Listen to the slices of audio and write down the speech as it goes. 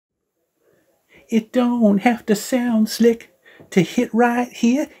It don't have to sound slick to hit right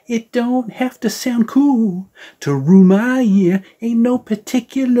here. It don't have to sound cool to rule my ear. Ain't no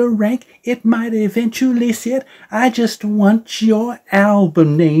particular rank it might eventually sit. I just want your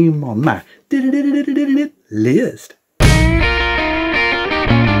album name on my list.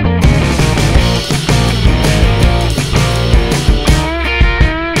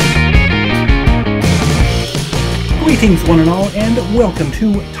 Greetings one and all, and welcome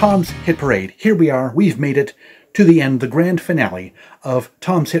to Tom's Hit Parade. Here we are, we've made it to the end, the grand finale of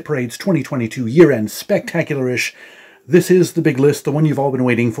Tom's Hit Parade's 2022 year-end spectacular-ish. This is the big list, the one you've all been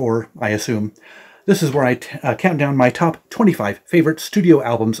waiting for, I assume. This is where I count down my top 25 favorite studio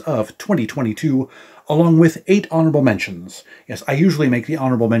albums of 2022, along with 8 honorable mentions. Yes, I usually make the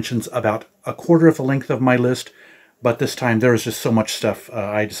honorable mentions about a quarter of the length of my list, but this time there is just so much stuff,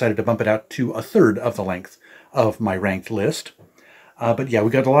 I decided to bump it out to a third of the length of my ranked list. But yeah,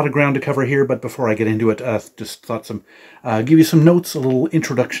 we got a lot of ground to cover here, but before I get into it, just thought give you some notes, a little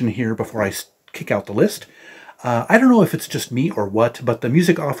introduction here before I kick out the list. I don't know if it's just me or what, but the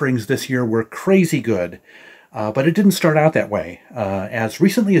music offerings this year were crazy good. But it didn't start out that way. As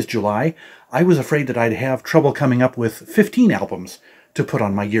recently as July, I was afraid that I'd have trouble coming up with 15 albums to put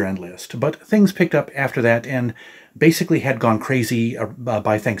on my year-end list. But things picked up after that and basically had gone crazy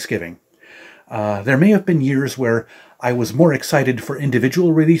by Thanksgiving. There may have been years where I was more excited for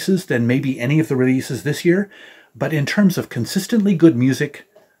individual releases than maybe any of the releases this year, but in terms of consistently good music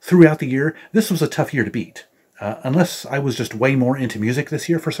throughout the year, this was a tough year to beat. Unless I was just way more into music this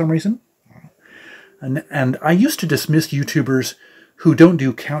year for some reason. And I used to dismiss YouTubers who don't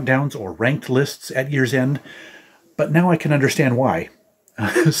do countdowns or ranked lists at year's end, but now I can understand why.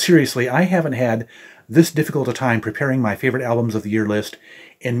 Seriously, I haven't had this difficult a time preparing my favorite albums of the year list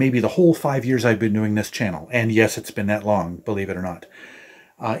in maybe the whole 5 years I've been doing this channel. And yes, it's been that long, believe it or not.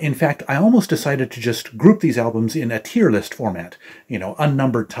 In fact, I almost decided to just group these albums in a tier list format. You know,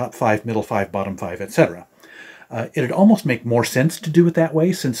 unnumbered top 5, middle 5, bottom 5, etc. It'd almost make more sense to do it that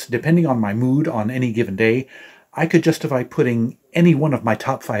way, since depending on my mood on any given day, I could justify putting any one of my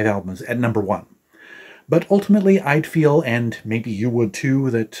top 5 albums at number 1. But ultimately, I'd feel, and maybe you would too,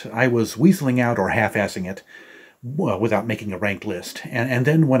 that I was weaseling out or half-assing it without making a ranked list. And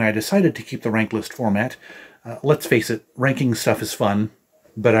then when I decided to keep the ranked list format, let's face it, ranking stuff is fun,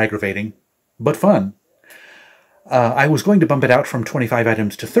 but aggravating, but fun. I was going to bump it out from 25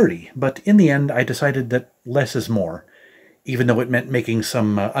 items to 30, but in the end I decided that less is more, even though it meant making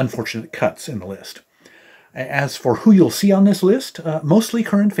some unfortunate cuts in the list. As for who you'll see on this list, mostly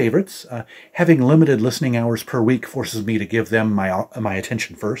current favorites. Having limited listening hours per week forces me to give them my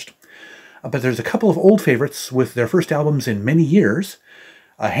attention first. But there's a couple of old favorites with their first albums in many years,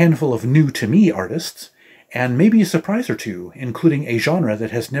 a handful of new-to-me artists, and maybe a surprise or two, including a genre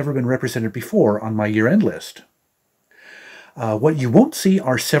that has never been represented before on my year-end list. What you won't see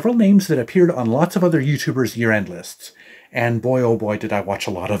are several names that appeared on lots of other YouTubers' year-end lists, and boy oh boy did I watch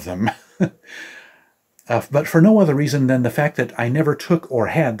a lot of them. But for no other reason than the fact that I never took or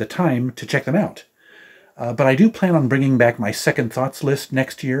had the time to check them out. But I do plan on bringing back my Second Thoughts list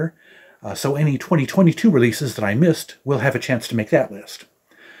next year, so any 2022 releases that I missed will have a chance to make that list.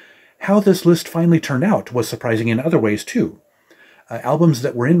 How this list finally turned out was surprising in other ways too. Albums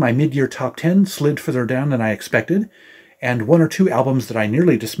that were in my mid-year top 10 slid further down than I expected, and 1 or 2 albums that I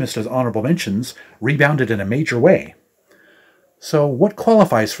nearly dismissed as honorable mentions rebounded in a major way. So what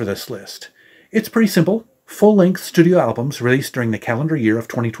qualifies for this list? It's pretty simple. Full-length studio albums released during the calendar year of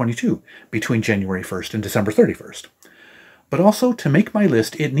 2022, between January 1st and December 31st. But also, to make my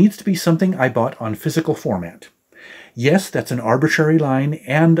list, it needs to be something I bought on physical format. Yes, that's an arbitrary line,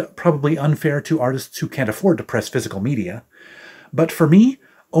 and probably unfair to artists who can't afford to press physical media. But for me,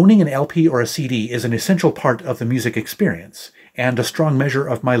 owning an LP or a CD is an essential part of the music experience, and a strong measure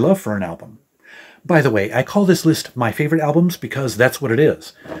of my love for an album. By the way, I call this list my favorite albums because that's what it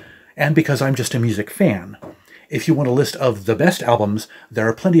is. And because I'm just a music fan. If you want a list of the best albums, there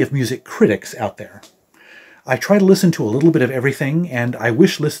are plenty of music critics out there. I try to listen to a little bit of everything, and I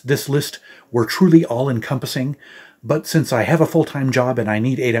wish this list were truly all-encompassing, but since I have a full-time job and I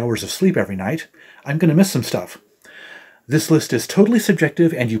need 8 hours of sleep every night, I'm going to miss some stuff. This list is totally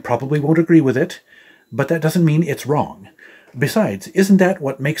subjective, and you probably won't agree with it, but that doesn't mean it's wrong. Besides, isn't that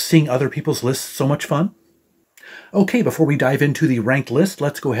what makes seeing other people's lists so much fun? Okay, before we dive into the ranked list,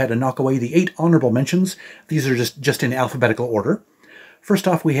 let's go ahead and knock away the 8 honorable mentions. These are just in alphabetical order. First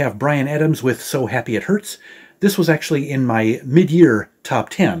off, we have Bryan Adams with So Happy It Hurts. This was actually in my mid-year top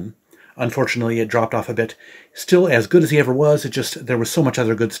 10. Unfortunately, it dropped off a bit. Still as good as he ever was, there was so much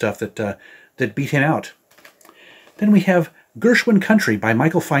other good stuff that beat him out. Then we have Gershwin Country by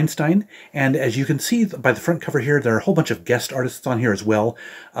Michael Feinstein, and as you can see by the front cover here, there are a whole bunch of guest artists on here as well,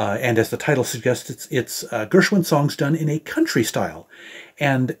 and as the title suggests, it's Gershwin songs done in a country style.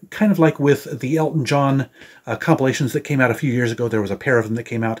 And kind of like with the Elton John compilations that came out a few years ago, there was a pair of them that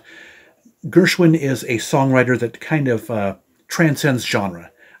came out. Gershwin is a songwriter that kind of transcends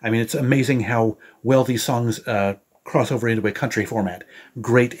genre. I mean, it's amazing how well these songs cross over into a country format.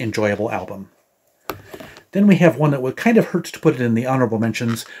 Great, enjoyable album. Then we have one that kind of hurts to put it in the honorable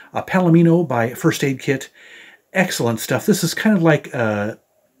mentions, Palomino by First Aid Kit. Excellent stuff. This is kind of like the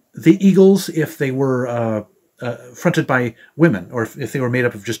Eagles if they were fronted by women, or if they were made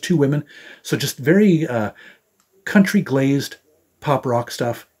up of just two women. So just very country glazed pop rock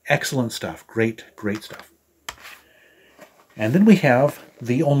stuff. Excellent stuff. Great, great stuff. And then we have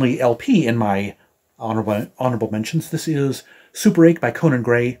the only LP in my honorable mentions. This is Super 8 by Conan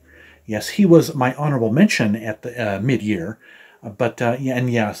Gray. Yes, he was my honorable mention at the mid-year.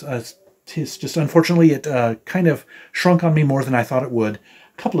 It's just unfortunately it kind of shrunk on me more than I thought it would.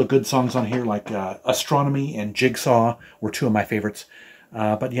 A couple of good songs on here like Astronomy and Jigsaw were two of my favorites.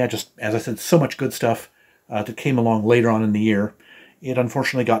 But yeah, just as I said, so much good stuff that came along later on in the year. It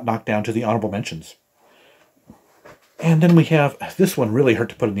unfortunately got knocked down to the honorable mentions. And then we have, this one really hurt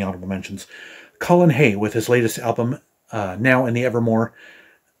to put in the honorable mentions, Colin Hay with his latest album, Now and the Evermore.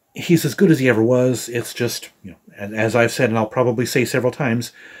 He's as good as he ever was. It's just, you know, as I've said, and I'll probably say several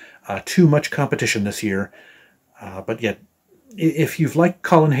times, too much competition this year. But yet, if you've liked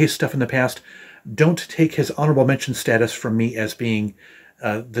Colin Hay's stuff in the past, don't take his honorable mention status from me as being,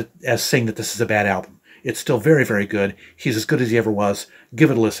 as saying that this is a bad album. It's still very, very good. He's as good as he ever was.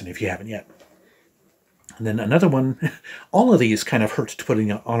 Give it a listen if you haven't yet. And then another one, all of these kind of hurt to put in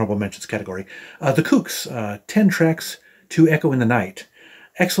the honorable mentions category. The Kooks, 10 tracks to Echo in the Night.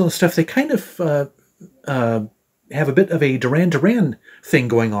 Excellent stuff. They kind of have a bit of a Duran Duran thing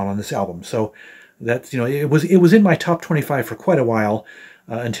going on this album. So that's, you know, it was in my top 25 for quite a while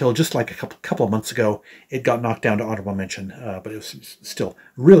until just like a couple of months ago, it got knocked down to honorable mention. But it was still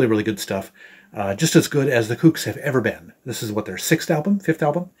really, really good stuff. Just as good as the Kooks have ever been. This is what, their fifth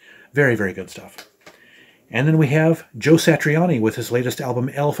album? Very, very good stuff. And then we have Joe Satriani with his latest album,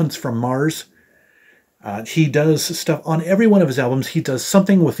 Elephants from Mars. He does stuff on every one of his albums. He does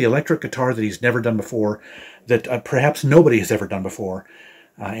something with the electric guitar that he's never done before, that perhaps nobody has ever done before.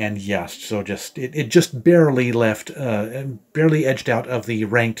 And yes, so it just barely left, barely edged out of the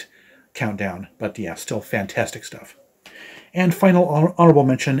ranked countdown. But yeah, still fantastic stuff. And final honorable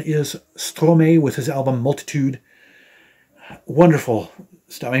mention is Stromae with his album Multitude. Wonderful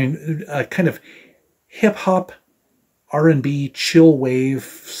stuff. I mean, kind of hip-hop, R&B, chill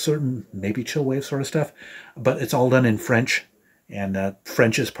wave, maybe chill wave sort of stuff, but it's all done in French, and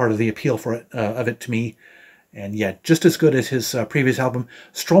French is part of the appeal of it to me. And yeah, just as good as his previous album.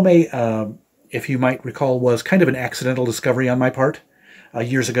 Stromae, if you might recall, was kind of an accidental discovery on my part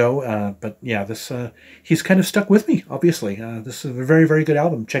years ago, but yeah, he's kind of stuck with me, obviously. This is a very, very good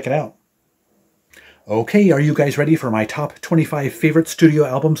album. Check it out. Okay, are you guys ready for my top 25 favorite studio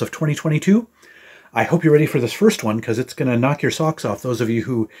albums of 2022? I hope you're ready for this first one, because it's going to knock your socks off. Those of you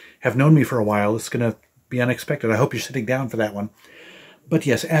who have known me for a while, it's going to be unexpected. I hope you're sitting down for that one. But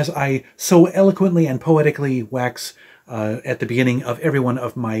yes, as I so eloquently and poetically wax at the beginning of every one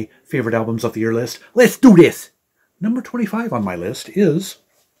of my favorite albums of the year list, let's do this! Number 25 on my list is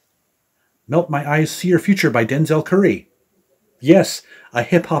Melt My Eyes, See Your Future by Denzel Curry. Yes, a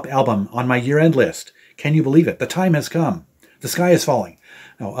hip-hop album on my year-end list. Can you believe it? The time has come. The sky is falling.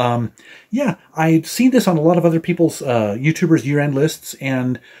 Yeah, I'd seen this on a lot of other people's YouTubers' year-end lists,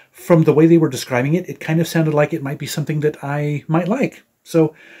 and from the way they were describing it, it kind of sounded like it might be something that I might like.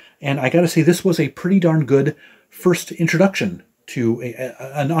 So, and I gotta say, this was a pretty darn good first introduction to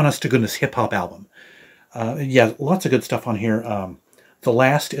an honest-to-goodness hip-hop album. Yeah, lots of good stuff on here. The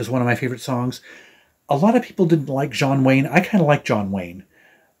Last is one of my favorite songs. A lot of people didn't like John Wayne. I kind of like John Wayne.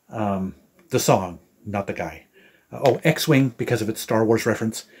 The song, not the guy. X-Wing, because of its Star Wars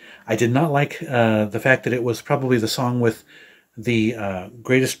reference. I did not like the fact that it was probably the song with the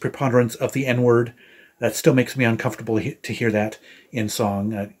greatest preponderance of the N-word. That still makes me uncomfortable to hear that in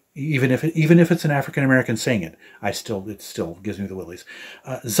song. Even if it's an African-American saying it, it still gives me the willies.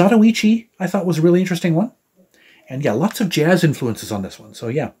 Zatoichi, I thought, was a really interesting one. And yeah, lots of jazz influences on this one. So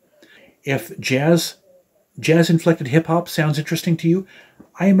yeah, if jazz-inflected hip-hop sounds interesting to you,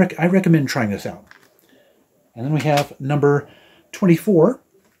 I recommend trying this out. And then we have number 24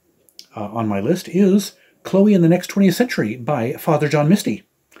 on my list is Chloe in the Next 20th Century by Father John Misty.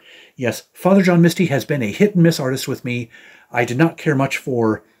 Yes, Father John Misty has been a hit-and-miss artist with me. I did not care much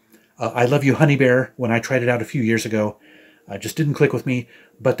for I Love You, Honey Bear when I tried it out a few years ago. Just didn't click with me.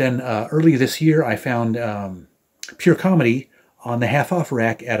 But then early this year, I found Pure Comedy on the half-off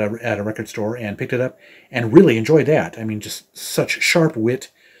rack at a record store and picked it up and really enjoyed that. I mean, just such sharp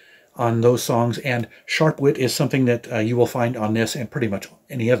wit on those songs, and sharp wit is something that you will find on this and pretty much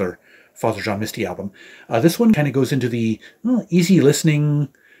any other Father John Misty album. This one kind of goes into the easy listening,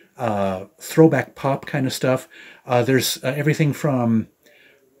 throwback pop kind of stuff. There's everything from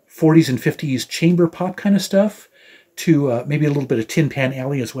 40s and 50s chamber pop kind of stuff to maybe a little bit of Tin Pan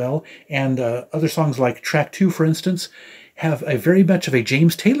Alley as well. And other songs like Track 2, for instance, have a very much of a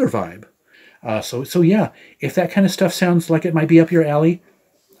James Taylor vibe. So yeah, if that kind of stuff sounds like it might be up your alley,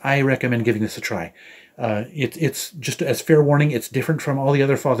 I recommend giving this a try. It's just, as fair warning, it's different from all the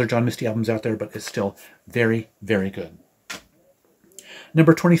other Father John Misty albums out there, but it's still very, very good.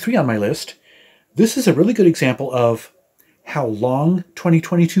 Number 23 on my list. This is a really good example of how long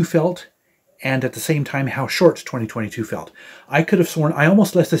 2022 felt and at the same time how short 2022 felt. I could have sworn, I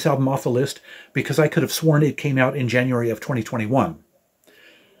almost left this album off the list because I could have sworn it came out in January of 2021.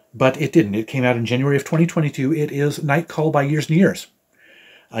 But it didn't. It came out in January of 2022. It is Night Call by Years and Years.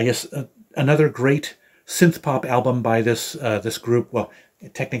 Yes, another great synth pop album by this group. Well,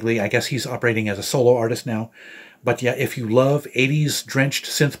 technically, I guess he's operating as a solo artist now. But yeah, if you love 80s drenched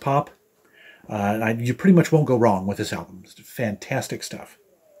synth pop, you pretty much won't go wrong with this album. It's fantastic stuff.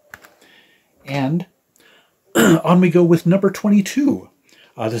 And on we go with number 22.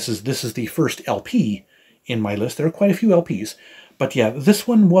 This is the first LP in my list. There are quite a few LPs. But yeah, this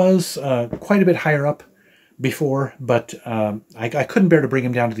one was quite a bit higher up before, but I couldn't bear to bring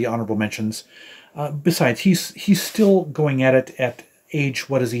him down to the honorable mentions. Besides, he's still going at it at age,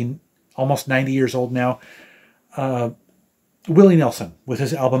 what is he, almost 90 years old now. Willie Nelson with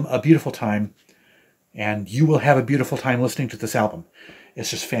his album A Beautiful Time, and you will have a beautiful time listening to this album.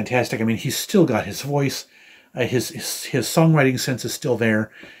 It's just fantastic. I mean, he's still got his voice, his songwriting sense is still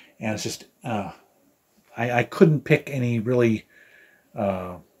there, and it's just I couldn't pick any really.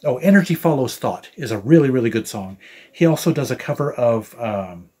 Energy Follows Thought is a really, really good song. He also does a cover of,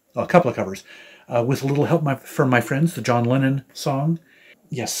 a couple of covers, with a little help from my friends, the John Lennon song.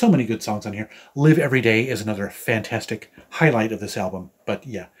 Yes, so many good songs on here. Live Every Day is another fantastic highlight of this album. But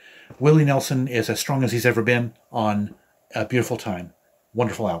yeah, Willie Nelson is as strong as he's ever been on A Beautiful Time.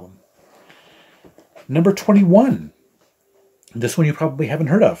 Wonderful album. Number 21. This one you probably haven't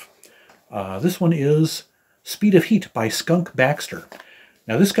heard of. This one is Speed of Heat by Skunk Baxter.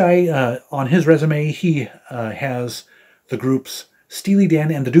 Now this guy, on his resume, he has the groups Steely Dan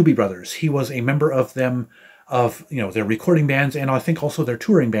and the Doobie Brothers. He was a member of them, of their recording bands, and I think also their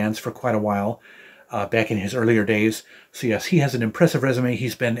touring bands for quite a while, back in his earlier days. So yes, he has an impressive resume.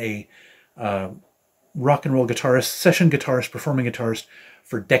 He's been a rock and roll guitarist, session guitarist, performing guitarist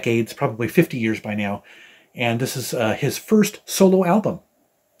for decades, probably 50 years by now. And this is his first solo album.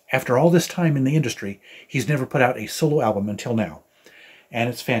 After all this time in the industry, he's never put out a solo album until now. And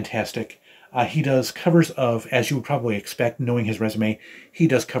it's fantastic. He does covers of, as you would probably expect, knowing his resume, he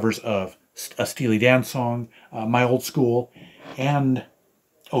does covers of a Steely Dan song, My Old School, and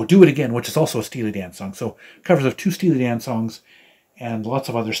Do It Again, which is also a Steely Dan song. So covers of 2 Steely Dan songs, and lots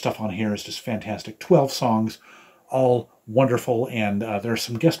of other stuff on here is just fantastic. 12 songs, all wonderful, and there are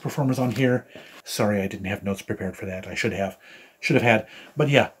some guest performers on here. Sorry, I didn't have notes prepared for that. I should have had. But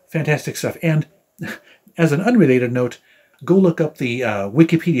yeah, fantastic stuff. And as an unrelated note, go look up the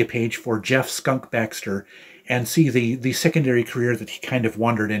Wikipedia page for Jeff Skunk Baxter and see the secondary career that he kind of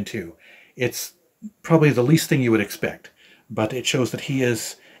wandered into. It's probably the least thing you would expect, but it shows that he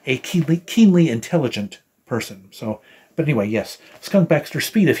is a keenly intelligent person. So, but anyway, yes, Skunk Baxter,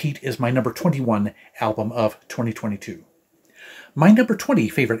 Speed of Heat is my number 21 album of 2022. My number 20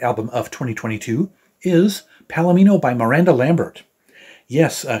 favorite album of 2022 is Palomino by Miranda Lambert.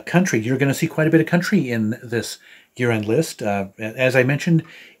 Yes, country. You're going to see quite a bit of country in this year-end list. As I mentioned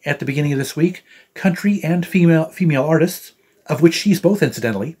at the beginning of this week, country and female artists, of which she's both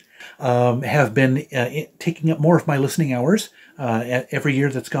incidentally, have been taking up more of my listening hours every year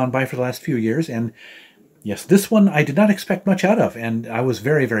that's gone by for the last few years. And yes, this one I did not expect much out of, and I was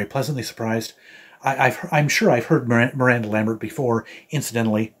very, very pleasantly surprised. I'm sure I've heard Miranda Lambert before,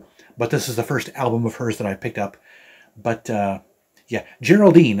 incidentally, but this is the first album of hers that I picked up. But yeah,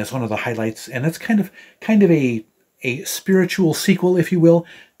 Geraldine is one of the highlights, and that's kind of a spiritual sequel, if you will,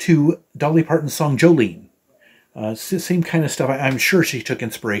 to Dolly Parton's song Jolene. Same kind of stuff. I'm sure she took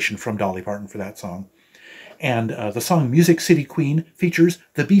inspiration from Dolly Parton for that song. And the song Music City Queen features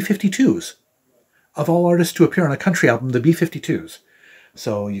the B-52s. Of all artists to appear on a country album, the B-52s.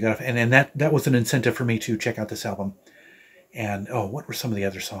 So you got, and that was an incentive for me to check out this album. And what were some of the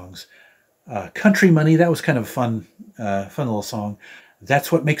other songs? Country Money, that was kind of a fun little song.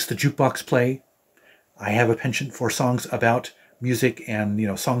 That's What Makes the Jukebox Play. I have a penchant for songs about music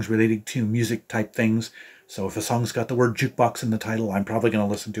and, songs related to music type things. So if a song's got the word jukebox in the title, I'm probably going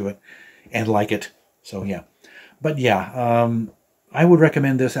to listen to it and like it. So yeah. But yeah, I would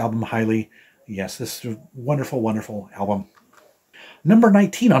recommend this album highly. Yes, this is a wonderful, wonderful album. Number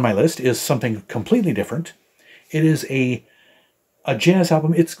 19 on my list is something completely different. It is a jazz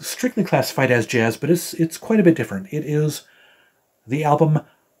album. It's strictly classified as jazz, but it's quite a bit different. It is the album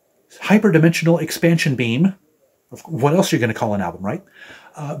Hyperdimensional Expansion Beam. What else are you going to call an album, right?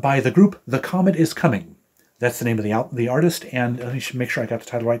 By the group The Comet Is Coming. That's the name of the artist, and let me make sure I got the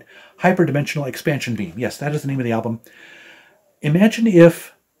title right. Hyperdimensional Expansion Beam. Yes, that is the name of the album. Imagine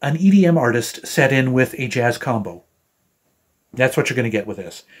if an EDM artist sat in with a jazz combo. That's what you're going to get with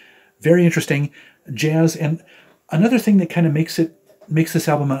this. Very interesting jazz, and another thing that kind of makes this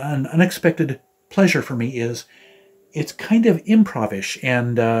album an unexpected pleasure for me is it's kind of improvish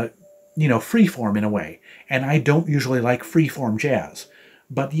and freeform in a way. And I don't usually like freeform jazz.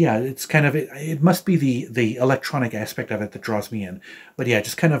 But yeah, it's kind of, it must be the electronic aspect of it that draws me in. But yeah,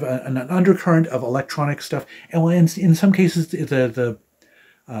 just kind of an undercurrent of electronic stuff. And in some cases, the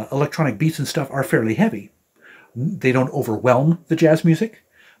electronic beats and stuff are fairly heavy. They don't overwhelm the jazz music,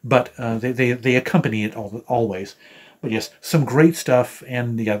 but they accompany it always. But yes, some great stuff.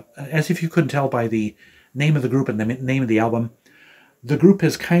 And yeah, as if you couldn't tell by the name of the group and the name of the album, the group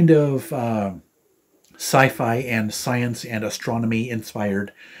is kind of sci-fi and science and astronomy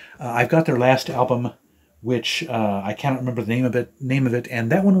inspired. I've got their last album, which I cannot remember the name of it,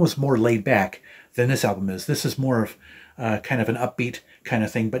 and that one was more laid back than this album is. This is more of kind of an upbeat kind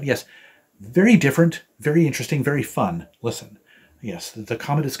of thing. But yes, very different, very interesting, very fun. Listen, yes, the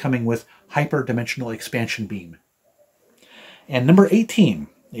Comet Is Coming with Hyperdimensional Expansion Beam. And number 18,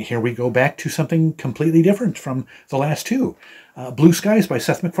 here we go back to something completely different from the last two. Blue Skies by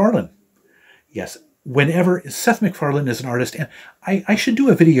Seth MacFarlane. Yes, whenever Seth MacFarlane is an artist, and I should do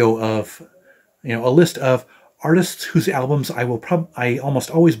a video of, a list of artists whose albums I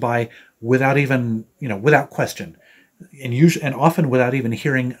almost always buy without even, without question, and often without even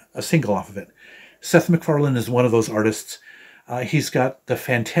hearing a single off of it. Seth MacFarlane is one of those artists. He's got the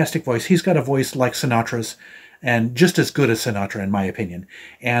fantastic voice. He's got a voice like Sinatra's, and just as good as Sinatra, in my opinion.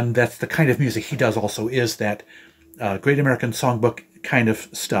 And that's the kind of music he does also, is that Great American Songbook kind of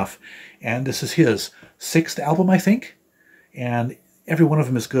stuff. And this is his 6th album, I think. And every one of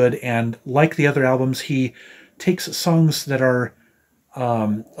them is good. And like the other albums, he takes songs that are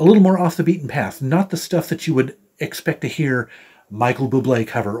a little more off the beaten path. Not the stuff that you would expect to hear Michael Bublé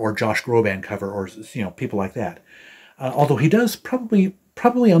cover or Josh Groban cover or, people like that. Although he does probably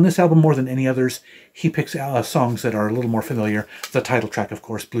on this album more than any others, he picks songs that are a little more familiar. The title track, of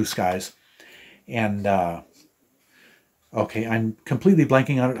course, Blue Skies. And, okay, I'm completely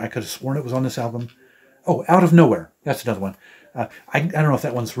blanking on it. I could have sworn it was on this album. Oh, Out of Nowhere. That's another one. I don't know if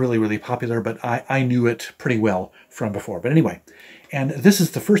that one's really, really popular, but I knew it pretty well from before. But anyway, and this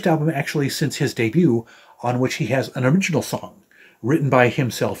is the first album actually since his debut on which he has an original song written by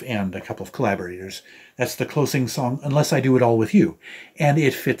himself and a couple of collaborators. That's the closing song, Unless I Do It All With You. And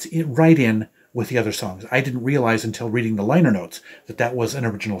it fits right in with the other songs. I didn't realize until reading the liner notes that that was an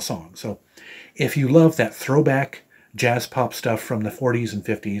original song. So if you love that throwback jazz pop stuff from the 40s and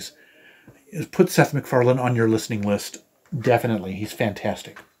 50s, put Seth MacFarlane on your listening list. Definitely. He's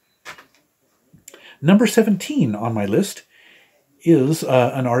fantastic. Number 17 on my list is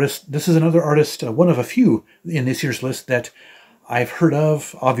an artist. This is another artist, one of a few in this year's list that I've heard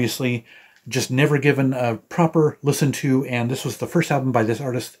of, obviously, just never given a proper listen to, and this was the first album by this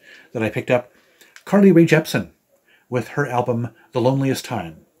artist that I picked up. Carly Rae Jepsen with her album The Loneliest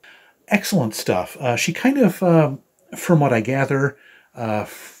Time. Excellent stuff. She kind of, from what I gather,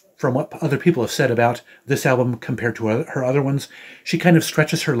 from what other people have said about this album compared to her other ones, she kind of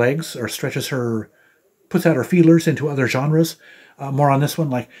stretches her legs, or puts out her feelers into other genres. More on this one,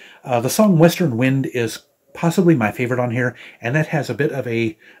 like the song Western Wind is possibly my favorite on here, and that has a bit of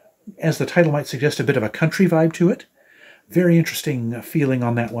a, as the title might suggest, a bit of a country vibe to it. Very interesting feeling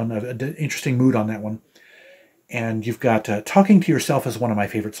on that one, an interesting mood on that one. And you've got Talking to Yourself is one of my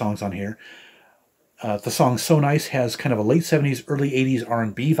favorite songs on here. The song So Nice has kind of a late 70s, early 80s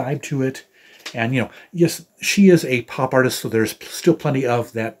R&B vibe to it. And, yes, she is a pop artist, so there's still plenty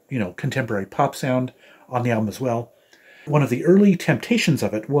of that, contemporary pop sound on the album as well. One of the early temptations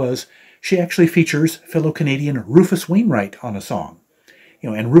of it was she actually features fellow Canadian Rufus Wainwright on a song.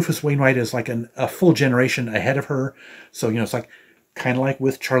 And Rufus Wainwright is like a full generation ahead of her. So, it's like kind of like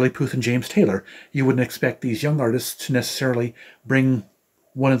with Charlie Puth and James Taylor. You wouldn't expect these young artists to necessarily bring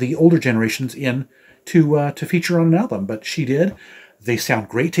one of the older generations in to feature on an album, but she did. They sound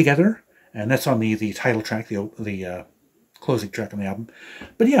great together, and that's on the title track, the closing track on the album.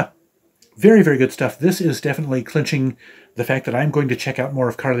 But yeah, very, very good stuff. This is definitely clinching the fact that I'm going to check out more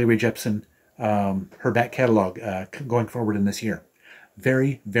of Carly Rae Jepsen, her back catalog, going forward in this year.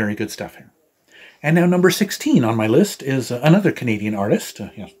 Very, very good stuff here. And now number 16 on my list is another Canadian artist.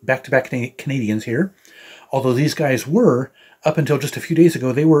 Back-to-back Canadians here. Although these guys were, up until just a few days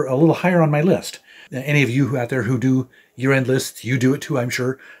ago, they were a little higher on my list. Any of you out there who do year-end lists, you do it too, I'm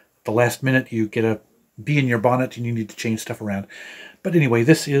sure. The last minute, you get a bee in your bonnet and you need to change stuff around. But anyway,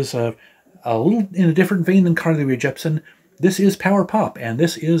 this is a little in a different vein than Carly Rae Jepsen. This is power pop, and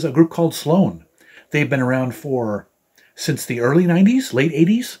this is a group called Sloan. They've been around since the early 90s, late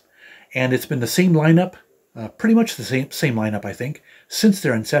 80s. And it's been the same lineup, pretty much the same lineup, I think, since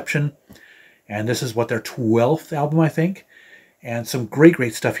their inception. And this is their 12th album, I think. And some great,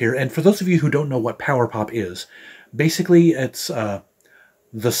 great stuff here. And for those of you who don't know what power pop is, basically it's the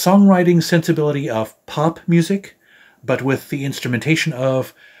songwriting sensibility of pop music, but with the instrumentation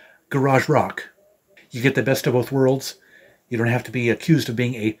of garage rock. You get the best of both worlds. You don't have to be accused of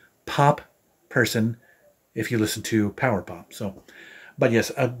being a pop person if you listen to power pop. But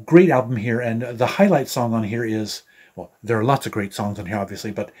yes, a great album here, and the highlight song on here is, well, there are lots of great songs on here,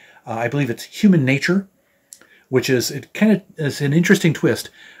 obviously, but I believe it's Human Nature, which is, it kind of is an interesting twist.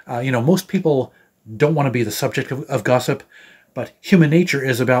 Most people don't want to be the subject of gossip, but Human Nature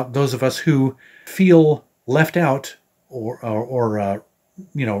is about those of us who feel left out or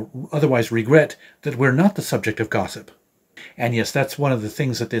otherwise regret that we're not the subject of gossip. And yes, that's one of the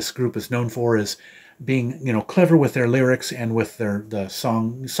things that this group is known for, is being, clever with their lyrics and with the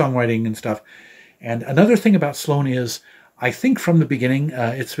songwriting and stuff. And another thing about Sloan is, I think from the beginning,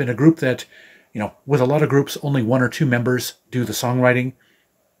 it's been a group that, with a lot of groups, only one or two members do the songwriting.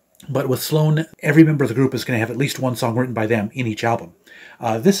 But with Sloan, every member of the group is going to have at least one song written by them in each album.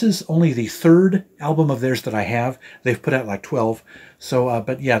 This is only the third album of theirs that I have. They've put out like 12. So,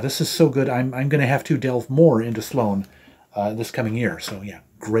 but yeah, this is so good. I'm going to have to delve more into Sloan this coming year. So yeah,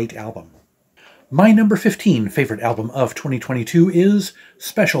 great album. My number 15 favorite album of 2022 is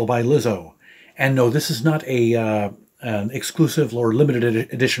Special by Lizzo. And no, this is not an exclusive or limited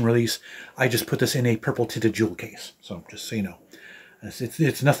edition release. I just put this in a purple tinted jewel case. So just so you know.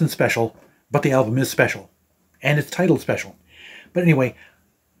 It's nothing special, but the album is special. And it's titled Special. But anyway,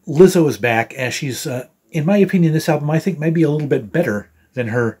 Lizzo is back, as she's, in my opinion, this album I think may be a little bit better than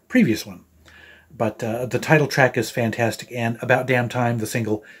her previous one. But the title track is fantastic, and About Damn Time, the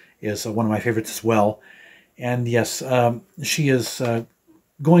single, is one of my favorites as well. And yes, she is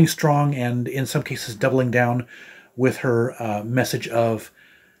going strong, and in some cases doubling down with her message of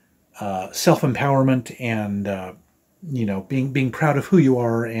self-empowerment and being proud of who you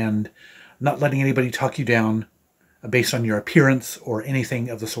are and not letting anybody talk you down based on your appearance or anything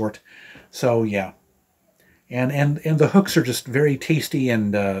of the sort. So yeah, and the hooks are just very tasty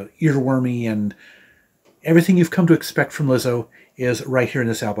and earwormy, and everything you've come to expect from Lizzo is right here in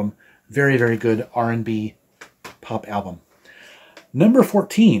this album. Very, very good R&B pop album. Number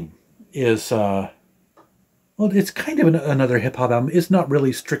 14 is, well, it's kind of another hip-hop album. It's not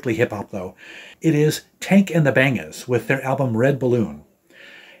really strictly hip-hop, though. It is Tank and the Bangas with their album Red Balloon.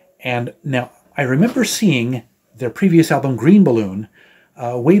 And now, I remember seeing their previous album Green Balloon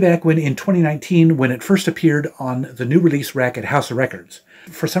way back in 2019, when it first appeared on the new release rack at House of Records.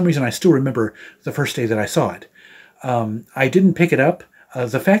 For some reason, I still remember the first day that I saw it. I didn't pick it up.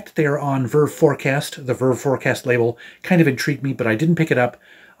 The fact that they are on Verve Forecast, the Verve Forecast label, kind of intrigued me, but I didn't pick it up.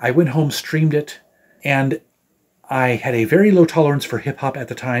 I went home, streamed it, and I had a very low tolerance for hip-hop at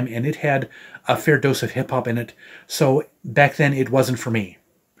the time, and it had a fair dose of hip-hop in it. So back then, it wasn't for me.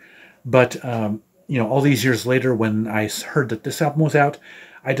 But, all these years later, when I heard that this album was out,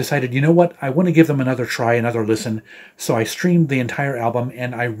 I decided, you know what, I want to give them another try, another listen. So I streamed the entire album,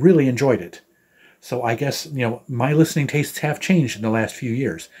 and I really enjoyed it. So I guess, my listening tastes have changed in the last few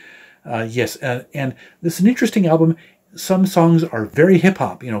years. Yes, and this is an interesting album. Some songs are very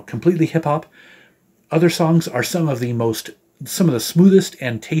hip-hop, completely hip-hop. Other songs are some of the smoothest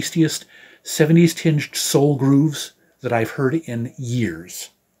and tastiest 70s-tinged soul grooves that I've heard in years.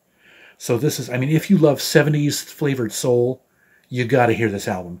 So this is, if you love 70s-flavored soul, you got to hear this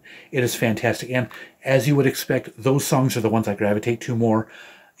album. It is fantastic. And as you would expect, those songs are the ones I gravitate to more.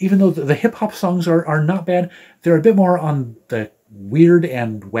 Even though the hip-hop songs are not bad, they're a bit more on the weird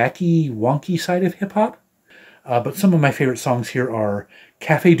and wacky, wonky side of hip-hop. But some of my favorite songs here are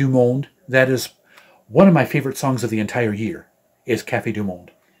Café du Monde. That is one of my favorite songs of the entire year, is Café du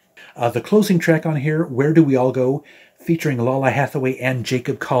Monde. The closing track on here, Where Do We All Go, featuring Lala Hathaway and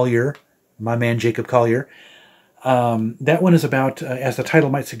Jacob Collier, my man Jacob Collier. That one is about, as the title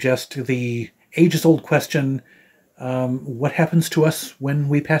might suggest, the ages-old question, what happens to us when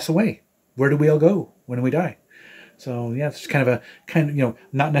we pass away? Where do we all go when we die? So yeah, it's kind of,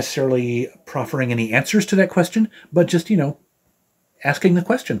 not necessarily proffering any answers to that question, but just, asking the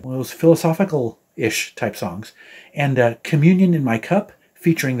question. One of those philosophical-ish type songs. And Communion in My Cup,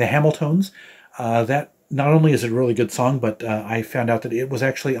 featuring the Hamiltones. That not only is it a really good song, but I found out that it was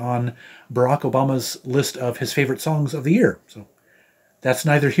actually on Barack Obama's list of his favorite songs of the year. So that's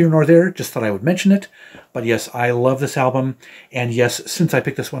neither here nor there, just thought I would mention it. But yes, I love this album. And yes, since I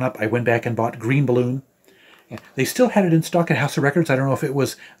picked this one up, I went back and bought Green Balloon. They still had it in stock at House of Records. I don't know if it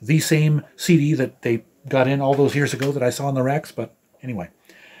was the same CD that they got in all those years ago that I saw on the racks, but anyway,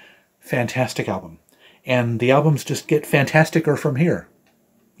 fantastic album. And the albums just get fantasticer from here.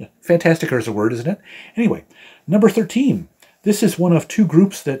 Yeah, fantasticer is a word, isn't it? Anyway, number 13. This is one of two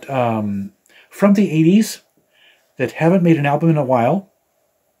groups that from the 80s that haven't made an album in a while,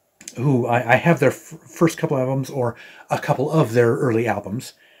 who I have their first couple albums or a couple of their early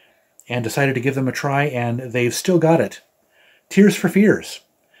albums, and decided to give them a try, and they've still got it. Tears for Fears,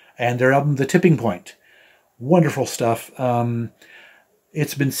 and their album The Tipping Point. Wonderful stuff.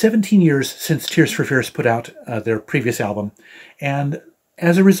 It's been 17 years since Tears for Fears put out their previous album, and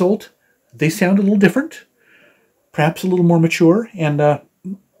as a result, they sound a little different, perhaps a little more mature, and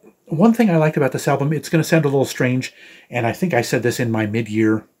one thing I like about this album, it's going to sound a little strange, and I think I said this in my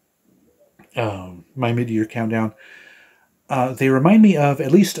mid-year countdown. They remind me of,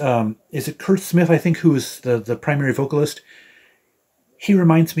 at least, is it Kurt Smith, I think, who is the primary vocalist? He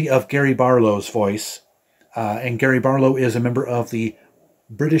reminds me of Gary Barlow's voice. And Gary Barlow is a member of the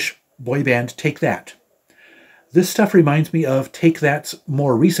British boy band Take That. This stuff reminds me of Take That's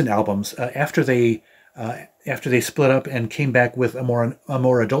more recent albums, after they split up and came back with a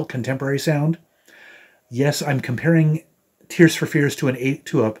more adult contemporary sound. Yes, I'm comparing Tears for Fears to a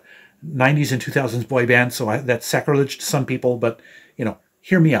 90s and 2000s boy band, so that's sacrilege to some people, but,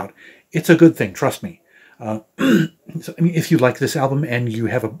 hear me out. It's a good thing, trust me. So, if you like this album and you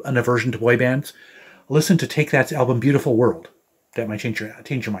have an aversion to boy bands, listen to Take That's album Beautiful World. That might change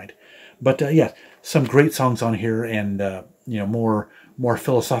your mind. But, yeah, some great songs on here, and, more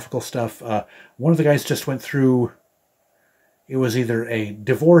philosophical stuff. One of the guys just went through, it was either a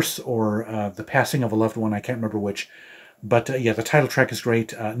divorce or the passing of a loved one, I can't remember which. But yeah, the title track is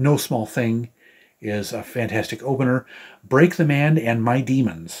great. No Small Thing is a fantastic opener. Break the Man and My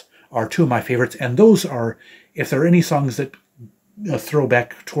Demons are two of my favorites. And those are, if there are any songs that throw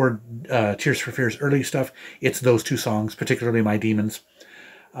back toward Tears for Fears early stuff, it's those two songs, particularly My Demons.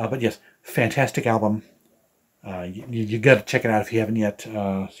 But yes, fantastic album. You got to check it out if you haven't yet.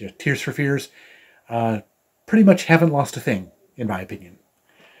 Tears for Fears pretty much haven't lost a thing, in my opinion.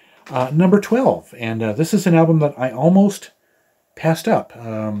 Number 12, and this is an album that I almost passed up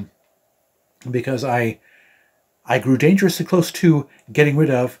because I grew dangerously close to getting rid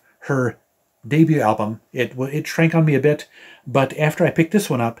of her debut album. It shrank on me a bit, but after I picked this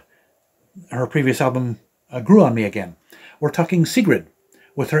one up, her previous album grew on me again. We're talking Sigrid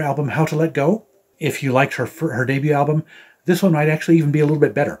with her album How to Let Go. If you liked her debut album, this one might actually even be a little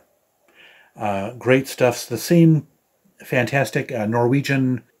bit better. Great stuff. The same fantastic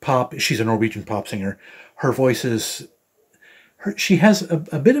Norwegian pop. She's a Norwegian pop singer. Her voice is... she has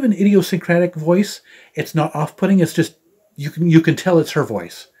a bit of an idiosyncratic voice. It's not off-putting. It's just... you can tell it's her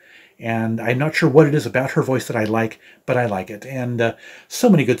voice. And I'm not sure what it is about her voice that I like, but I like it. And so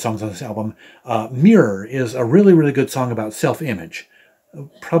many good songs on this album. Mirror is a really, really good song about self-image.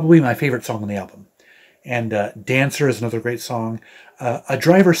 Probably my favorite song on the album. And Dancer is another great song. A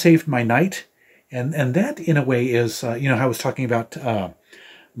Driver Saved My Night. And that, in a way, is, how I was talking about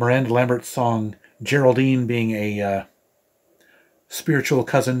Miranda Lambert's song Geraldine being a spiritual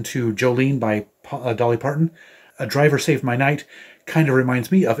cousin to Jolene by Dolly Parton. A Driver Saved My Night kind of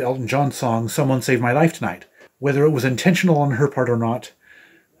reminds me of Elton John's song Someone Saved My Life Tonight. Whether it was intentional on her part or not,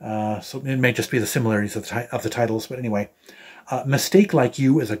 so it may just be the similarities of the titles, but anyway. Mistake Like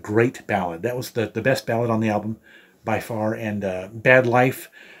You is a great ballad. That was the best ballad on the album by far. And Bad Life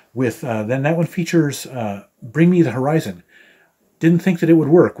with, then that one features Bring Me the Horizon. Didn't think that it would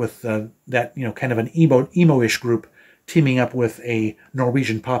work with that, kind of an emo-ish group teaming up with a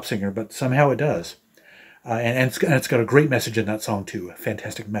Norwegian pop singer, but somehow it does. And it's got a great message in that song too. A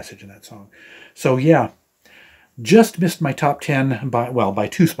fantastic message in that song. So yeah, just missed my top 10 by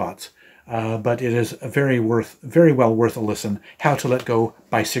 2 spots. But it is very well worth a listen. How to Let Go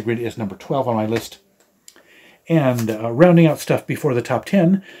by Sigrid is number 12 on my list. And rounding out stuff before the top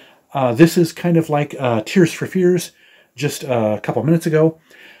 10, this is kind of like Tears for Fears, just a couple minutes ago.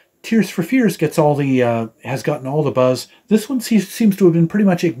 Tears for Fears gets all the has gotten all the buzz. This one seems to have been pretty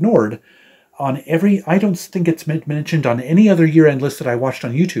much ignored on every. I don't think it's mentioned on any other year-end list that I watched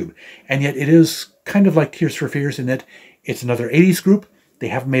on YouTube, and yet it is kind of like Tears for Fears in that it's another 80s group. They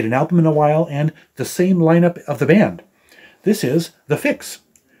haven't made an album in a while, and the same lineup of the band. This is The Fix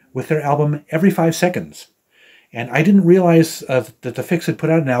with their album Every 5 Seconds. And I didn't realize that The Fix had put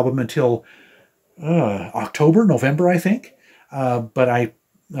out an album until October, November, I think. But I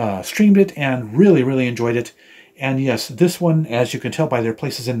streamed it and really, really enjoyed it. And yes, this one, as you can tell by their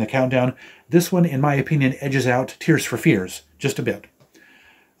places in the countdown, this one, in my opinion, edges out Tears for Fears just a bit.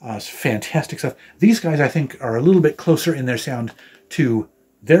 It's fantastic stuff. These guys, I think, are a little bit closer in their sound to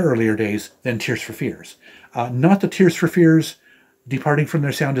their earlier days than Tears for Fears. Not that Tears for Fears departing from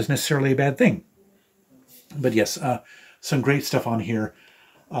their sound is necessarily a bad thing. But yes, some great stuff on here.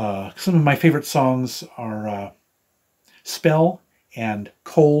 Some of my favorite songs are Spell and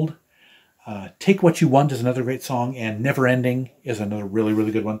Cold. Take What You Want is another great song, and Never Ending is another really,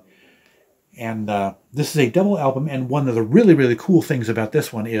 really good one. And this is a double album, and one of the really, really cool things about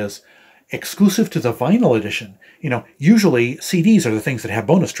this one is exclusive to the vinyl edition. You know, usually CDs are the things that have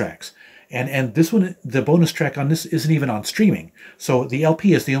bonus tracks. And this one, the bonus track on this isn't even on streaming. So the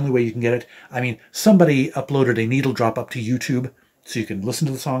LP is the only way you can get it. I mean, somebody uploaded a needle drop up to YouTube so you can listen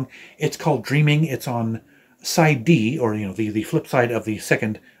to the song. It's called Dreaming. It's on side D, or, you know, the flip side of the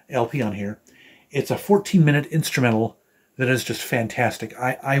second LP on here. It's a 14-minute instrumental that is just fantastic.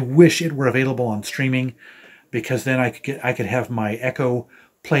 I wish it were available on streaming, because then I could have my Echo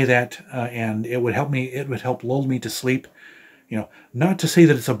play that, and it would help me. It would help lull me to sleep. You know, not to say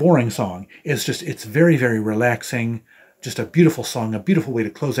that it's a boring song. It's very, very relaxing. Just a beautiful song, a beautiful way to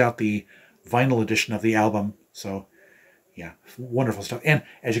close out the vinyl edition of the album. So, yeah, wonderful stuff. And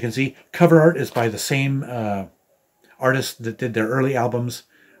as you can see, cover art is by the same artist that did their early albums.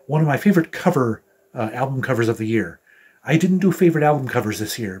 One of my favorite album covers of the year. I didn't do favorite album covers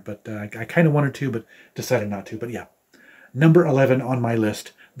this year, but I kind of wanted to, but decided not to. But yeah, number 11 on my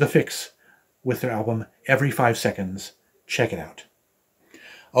list, The Fix, with their album Every 5 Seconds. Check it out.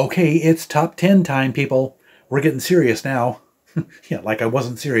 Okay, it's top 10 time, people. We're getting serious now. Yeah, like I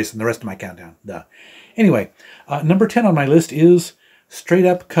wasn't serious in the rest of my countdown. Duh. Anyway, number 10 on my list is straight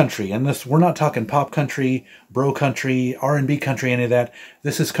up country. And this, we're not talking pop country, bro country, R&B country, any of that.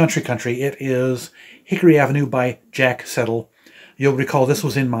 This is country country. It is Hickory Avenue by Jack Settle. You'll recall this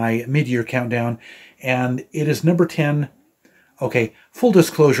was in my mid-year countdown, and it is number 10. Okay, full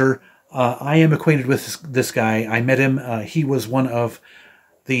disclosure, I am acquainted with this guy. I met him. He was one of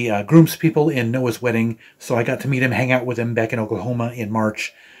the groomspeople in Noah's wedding, so I got to meet him, hang out with him back in Oklahoma in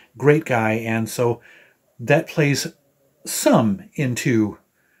March. Great guy, and so that plays some into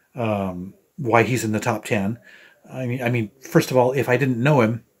why he's in the top 10. I mean, first of all, if I didn't know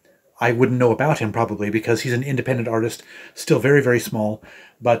him, I wouldn't know about him probably, because he's an independent artist, still very, very small.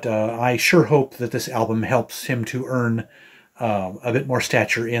 But I sure hope that this album helps him to earn a bit more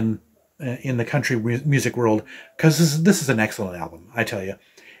stature in the country music world, because this is an excellent album, I tell you.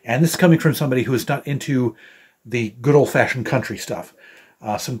 And this is coming from somebody who is not into the good old-fashioned country stuff.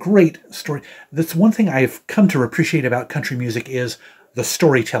 Some great story. That's one thing I've come to appreciate about country music, is the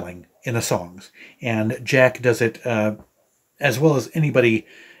storytelling in the songs. And Jack does it as well as anybody,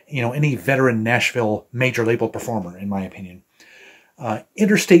 you know, any veteran Nashville major label performer, in my opinion.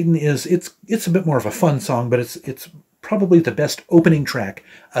 Interstatin' it's a bit more of a fun song, but it's probably the best opening track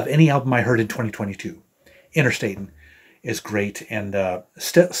of any album I heard in 2022. Interstatin' is great, and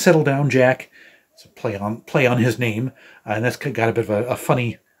Settle Down Jack, it's a play on his name, and that's got a bit of a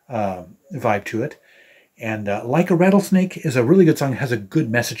funny vibe to it. And Like a Rattlesnake is a really good song, has a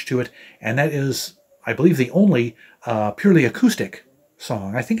good message to it, and that is, I believe, the only purely acoustic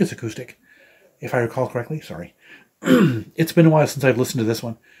song. I think it's acoustic, if I recall correctly. Sorry. It's been a while since I've listened to this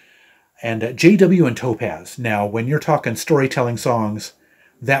one. And JW and Topaz. Now, when you're talking storytelling songs,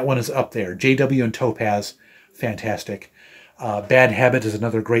 that one is up there. JW and Topaz, fantastic. Bad Habit is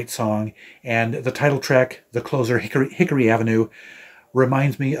another great song. And the title track, the closer, Hickory Avenue,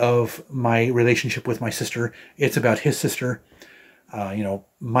 reminds me of my relationship with my sister. It's about his sister. You know,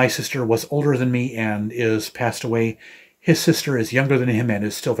 my sister was older than me and is passed away. His sister is younger than him and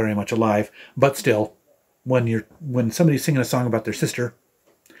is still very much alive. But still, when somebody's singing a song about their sister,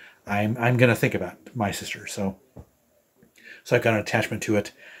 I'm going to think about my sister. So I've got an attachment to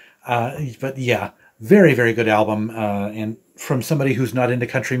it. But yeah, very, very good album. And from somebody who's not into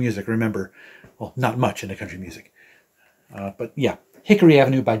country music, remember. Well, not much into country music. But yeah, Hickory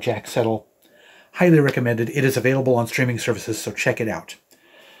Avenue by Jack Settle. Highly recommended. It is available on streaming services, so check it out.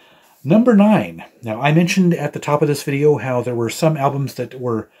 Number 9. Now, I mentioned at the top of this video how there were some albums that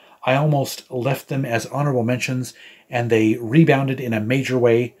I almost left them as honorable mentions, and they rebounded in a major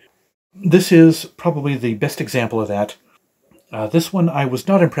way. This is probably the best example of that. This one I was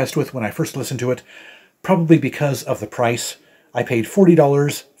not impressed with when I first listened to it, probably because of the price. I paid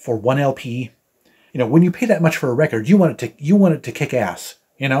 $40 for one LP. You know, when you pay that much for a record, you want it to kick ass,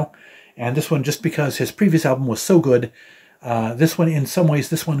 you know? And this one, just because his previous album was so good, this one, in some ways,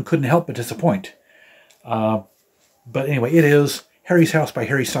 this one couldn't help but disappoint. But anyway, it is Harry's House by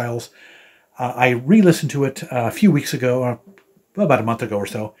Harry Styles. I re-listened to it a few weeks ago, about a month ago or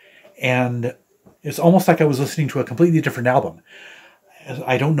so, and it's almost like I was listening to a completely different album.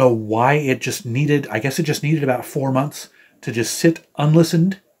 I don't know why I guess it just needed about 4 months to just sit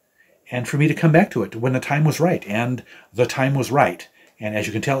unlistened and for me to come back to it when the time was right. And the time was right. And as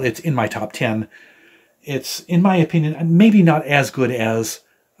you can tell, it's in my top 10. It's, in my opinion, maybe not as good as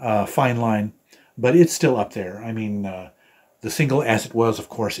Fine Line, but it's still up there. I mean, the single As It Was, of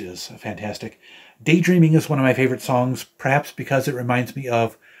course, is fantastic. Daydreaming is one of my favorite songs, perhaps because it reminds me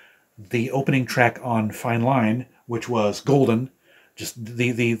of the opening track on Fine Line, which was Golden. Just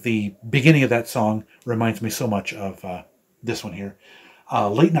the beginning of that song reminds me so much of this one here.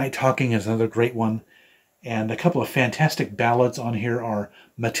 Late Night Talking is another great one. And a couple of fantastic ballads on here are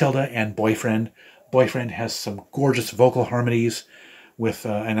Matilda and Boyfriend. Boyfriend has some gorgeous vocal harmonies with,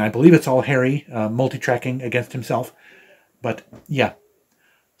 and I believe it's all Harry, multi-tracking against himself. But yeah,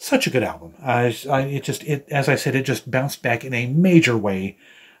 such a good album. As I said, it just bounced back in a major way,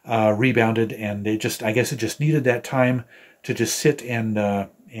 rebounded, and I guess it just needed that time to just sit and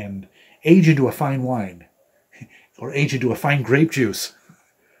age into a fine wine, or age into a fine grape juice.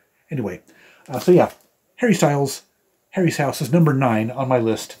 Anyway, so yeah, Harry Styles, Harry's House is number 9 on my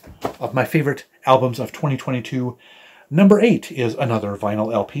list of my favorite albums of 2022. Number 8 is another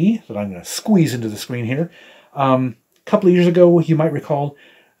vinyl LP that I'm going to squeeze into the screen here. A couple of years ago, you might recall,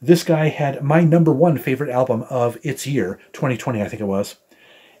 this guy had my number 1 favorite album of its year, 2020 I think it was.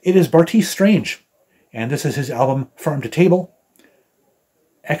 It is Bartees Strange, and this is his album Farm to Table.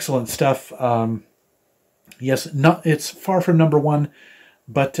 Excellent stuff. Yes, it's far from number 1,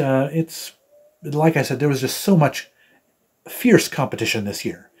 but it's, like I said, there was just so much fierce competition this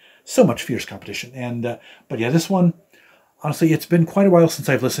year. So much fierce competition. And but yeah, this one, honestly, it's been quite a while since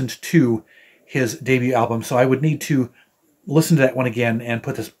I've listened to his debut album, so I would need to listen to that one again and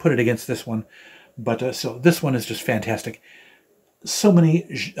put it against this one. But so this one is just fantastic. So many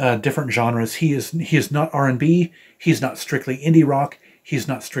different genres. He is not R&B. He's not strictly indie rock. He's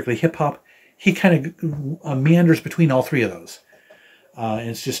not strictly hip hop. He kind of meanders between all three of those.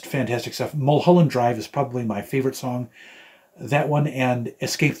 It's just fantastic stuff. Mulholland Drive is probably my favorite song. That one and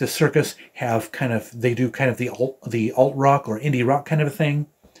Escape the Circus they do kind of the alt rock or indie rock kind of a thing.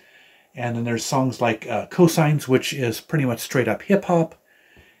 And then there's songs like Cosigns, which is pretty much straight up hip hop.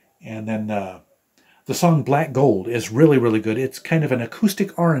 And then the song Black Gold is really, really good. It's kind of an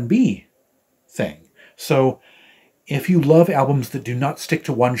acoustic R&B thing. So if you love albums that do not stick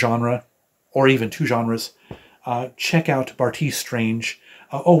to one genre or even two genres, check out Bartees Strange.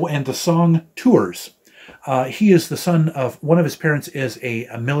 And the song Tours. He is the son of, one of his parents is a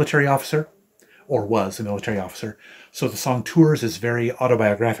military officer, or was a military officer. So the song Tours is very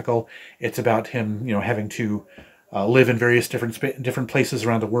autobiographical. It's about him, having to live in various different places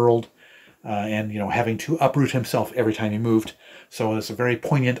around the world, and having to uproot himself every time he moved. So it's a very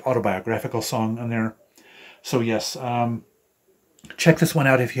poignant autobiographical song on there. So yes, check this one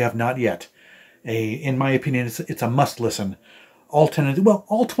out if you have not yet. In my opinion, it's a must listen. All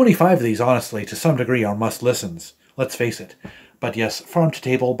 25 of these, honestly, to some degree, are must listens. Let's face it. But yes, Farm to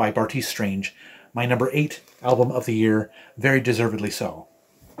Table by Bartees Strange, my number 8 album of the year, very deservedly so.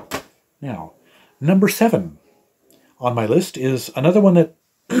 Now, number 7 on my list is another one that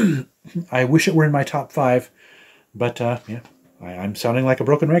I wish it were in my top 5, but yeah, I'm sounding like a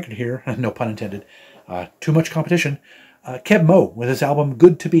broken record here. No pun intended. Too much competition. Keb Mo with his album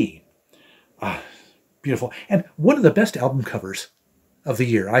Good to Be. Beautiful. And one of the best album covers of the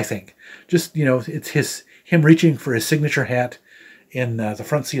year, I think. Just, it's him reaching for his signature hat in the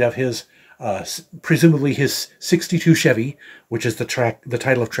front seat of his, presumably his 62 Chevy, which is the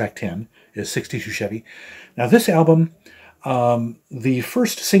title of track 10, is 62 Chevy. Now this album, the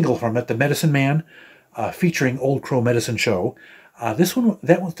first single from it, The Medicine Man, featuring Old Crow Medicine Show,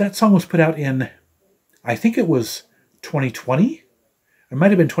 that song was put out in, I think it was 2020? It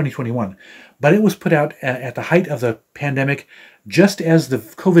might have been 2021, but it was put out at the height of the pandemic, just as the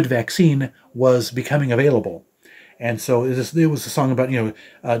COVID vaccine was becoming available. And so it was a song about,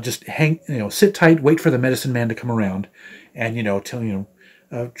 just sit tight, wait for the medicine man to come around, and,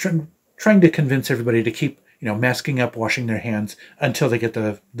 trying to convince everybody to keep, masking up, washing their hands until they get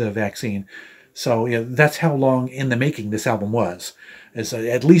the vaccine. So yeah, that's how long in the making this album was. It's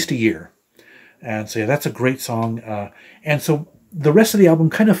at least a year. And so yeah, that's a great song. And so the rest of the album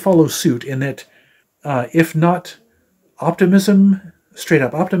kind of follows suit in that, if not optimism, straight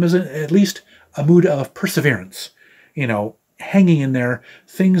up optimism, at least a mood of perseverance. Hanging in there.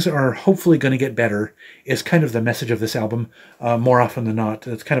 Things are hopefully going to get better is kind of the message of this album. More often than not,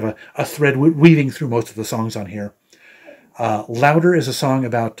 it's kind of a thread weaving through most of the songs on here. Louder is a song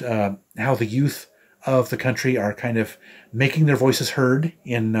about how the youth of the country are kind of making their voices heard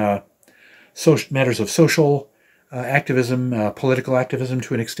in matters of social activism, political activism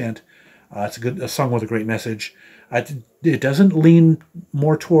to an extent. It's a song with a great message. It doesn't lean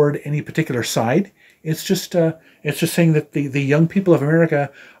more toward any particular side. It's just saying that the young people of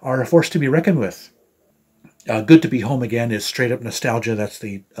America are a force to be reckoned with. Good to Be Home Again is straight up nostalgia. That's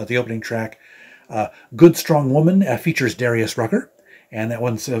the opening track. Good Strong Woman features Darius Rucker, and that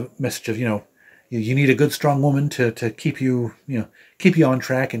one's a message of you need a good strong woman to keep you on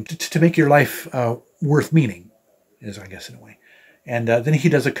track and to make your life worth meaning, is I guess in a way. And then he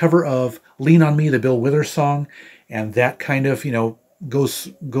does a cover of Lean on Me, the Bill Withers song, and that kind of goes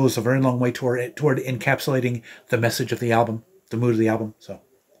a very long way toward encapsulating the message of the album, the mood of the album. So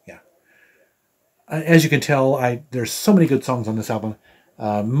yeah, as you can tell, there's so many good songs on this album.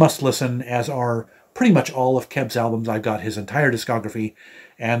 Must listen, as are pretty much all of Keb's albums. I've got his entire discography,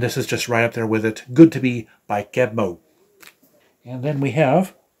 and this is just right up there with it. Good to Be by Keb Mo. And then we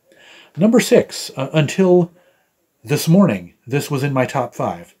have number 6, Until This Morning. This was in my top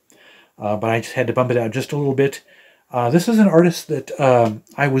 5, but I just had to bump it out just a little bit. This is an artist that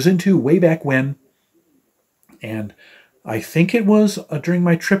I was into way back when, and I think it was during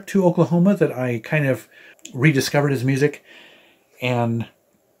my trip to Oklahoma that I kind of rediscovered his music, and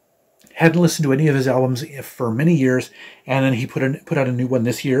hadn't listened to any of his albums for many years, and then he put out a new one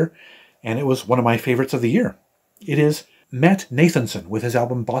this year, and it was one of my favorites of the year. It is Matt Nathanson with his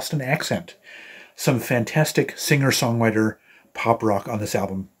album Boston Accent. Some fantastic singer-songwriter pop rock on this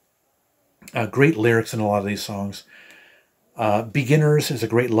album. Great lyrics in a lot of these songs. Beginners is a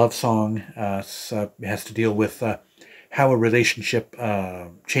great love song. It has to deal with how a relationship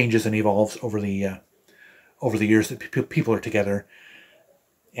changes and evolves over the years that people are together.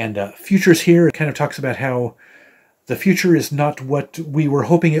 And Futures Here, it kind of talks about how the future is not what we were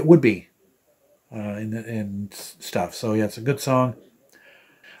hoping it would be, and stuff. So yeah, it's a good song.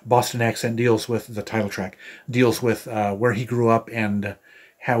 Boston Accent deals with the title track, deals with where he grew up and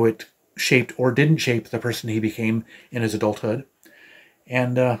how it shaped or didn't shape the person he became in his adulthood.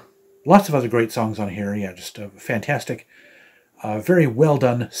 And lots of other great songs on here. Yeah, just a fantastic, very well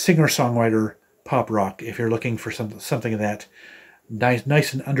done singer-songwriter pop rock. If you're looking for something of that,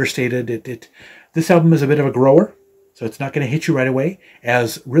 nice and understated. This album is a bit of a grower, so it's not going to hit you right away,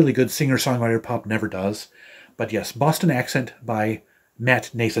 as really good singer-songwriter pop never does. But yes, Boston Accent by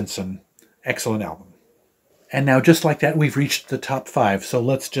Matt Nathanson. Excellent album. And now, just like that, we've reached the top 5. So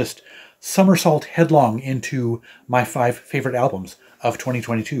let's just somersault headlong into my 5 favorite albums of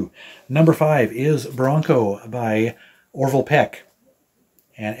 2022. Number 5 is Bronco by Orville Peck.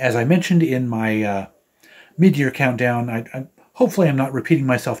 And as I mentioned in my mid-year countdown, hopefully I'm not repeating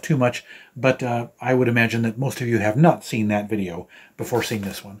myself too much, but I would imagine that most of you have not seen that video before seeing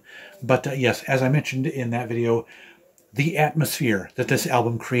this one. But yes, as I mentioned in that video, the atmosphere that this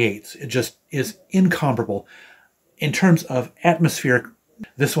album creates, it just is incomparable. In terms of atmosphere,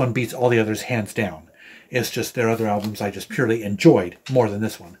 this one beats all the others hands down. It's just their other albums I just purely enjoyed more than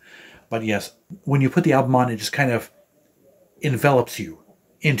this one. But yes, when you put the album on, it just kind of envelops you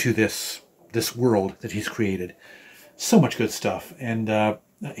into this world that he's created. So much good stuff. And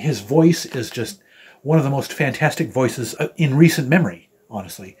his voice is just one of the most fantastic voices in recent memory,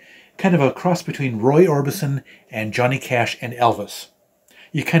 honestly. Kind of a cross between Roy Orbison and Johnny Cash and Elvis.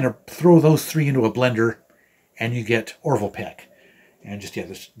 You kind of throw those three into a blender and you get Orville Peck. And just,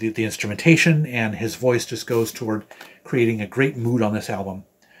 yeah, the instrumentation and his voice just goes toward creating a great mood on this album.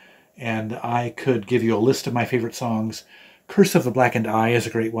 And I could give you a list of my favorite songs. Curse of the Blackened Eye is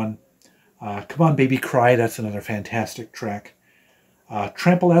a great one. Come On Baby Cry, that's another fantastic track.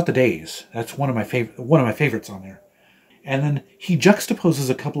 Trample Out the Days, that's one of my favorites on there. And then he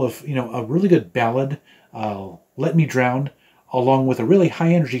juxtaposes a couple of, a really good ballad, Let Me Drown, along with a really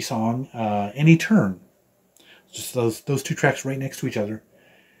high energy song, Any Turn. Just those two tracks right next to each other.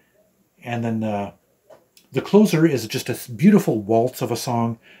 And then the closer is just a beautiful waltz of a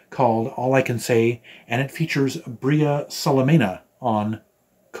song called All I Can Say, and it features Bria Solomena on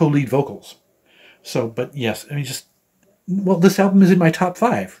co-lead vocals. So, but yes, I mean, just well, this album is in my top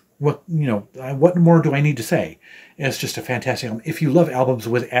 5. What more do I need to say? It's just a fantastic album. If you love albums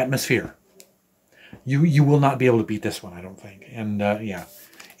with atmosphere, you will not be able to beat this one, I don't think. And yeah,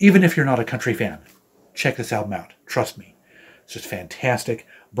 even if you're not a country fan, check this album out. Trust me. It's just fantastic.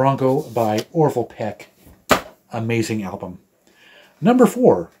 Bronco by Orville Peck. Amazing album. Number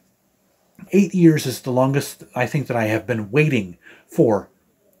 4. 8 years is the longest I think that I have been waiting for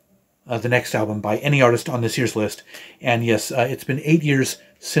the next album by any artist on this year's list. And yes, it's been 8 years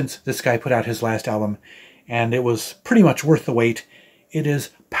since this guy put out his last album, and it was pretty much worth the wait. It is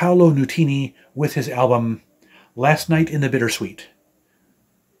Paolo Nutini with his album Last Night in the Bittersweet.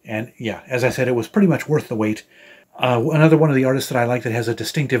 And yeah, as I said, it was pretty much worth the wait. Another one of the artists that I like that has a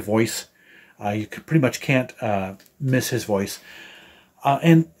distinctive voice. You pretty much can't miss his voice.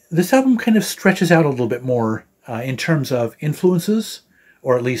 And this album kind of stretches out a little bit more in terms of influences,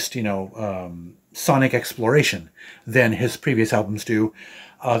 or at least, sonic exploration than his previous albums do.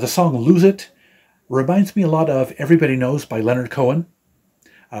 The song Lose It reminds me a lot of Everybody Knows by Leonard Cohen.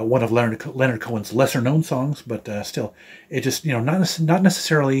 One of Leonard Cohen's lesser-known songs, but still, it just, not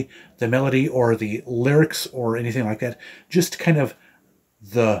necessarily the melody or the lyrics or anything like that, just kind of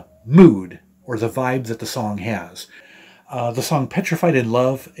the mood or the vibe that the song has. The song Petrified in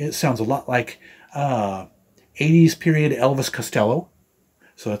Love, it sounds a lot like 80s period Elvis Costello.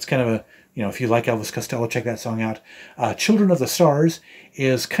 So it's kind of a, if you like Elvis Costello, check that song out. Children of the Stars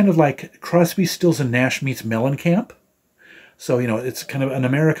is kind of like Crosby, Stills, and Nash meets Mellencamp. So, it's kind of an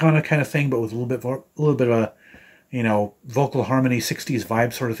Americana kind of thing, but with a little bit of a, vocal harmony, 60s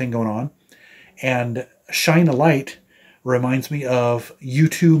vibe sort of thing going on. And Shine a Light reminds me of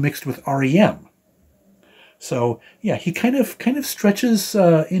U2 mixed with REM. So, yeah, he kind of stretches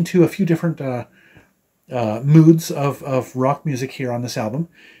into a few different moods of rock music here on this album.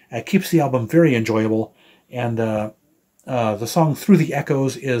 It keeps the album very enjoyable. And the song Through the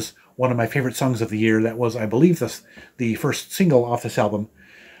Echoes is one of my favorite songs of the year. That was, I believe, the first single off this album.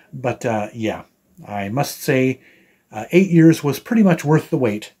 But yeah, I must say 8 years was pretty much worth the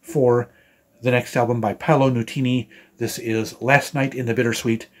wait for the next album by Paolo Nutini. This is Last Night in the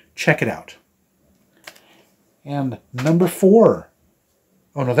Bittersweet. Check it out. And number 4.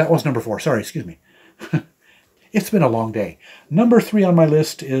 Oh, no, that was number 4. Sorry, excuse me. It's been a long day. Number 3 on my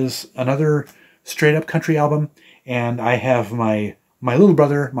list is another straight-up country album, and I have my little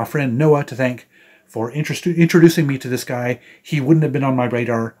brother, my friend Noah, to thank for introducing me to this guy. He wouldn't have been on my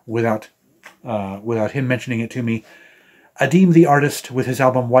radar without him mentioning it to me. Adeem the Artist with his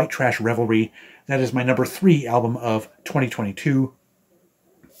album White Trash Revelry. That is my number 3 album of 2022.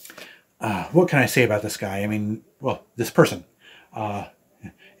 What can I say about this guy? I mean, well, this person.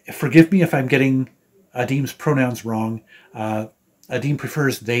 Forgive me if I'm getting Adeem's pronouns wrong. Adeem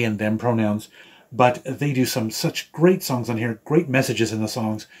prefers they and them pronouns, but they do such great songs on here, great messages in the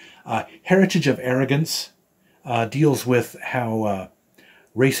songs. Heritage of Arrogance deals with how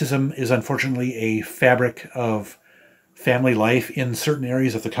racism is unfortunately a fabric of family life in certain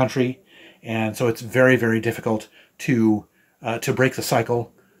areas of the country, and so it's very, very difficult to break the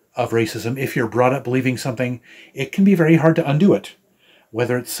cycle of racism. If you're brought up believing something, it can be very hard to undo it,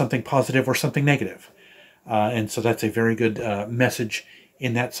 whether it's something positive or something negative. And so that's a very good message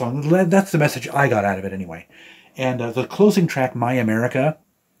in that song. That's the message I got out of it anyway. And the closing track, My America,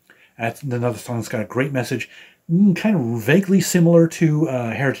 that's another song that's got a great message, kind of vaguely similar to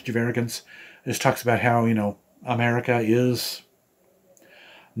Heritage of Arrogance. It just talks about how, America is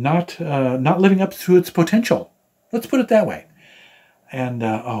not living up to its potential. Let's put it that way. And,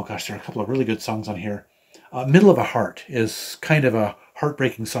 oh gosh, there are a couple of really good songs on here. Middle of a Heart is kind of a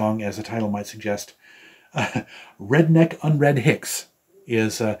heartbreaking song, as the title might suggest. Redneck Unread Hicks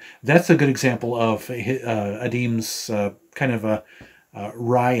is, that's a good example of Adeem's kind of a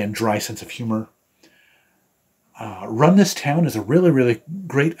wry and dry sense of humor. Run This Town is a really, really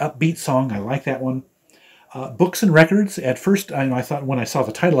great upbeat song. I like that one. Books and Records, at first I thought when I saw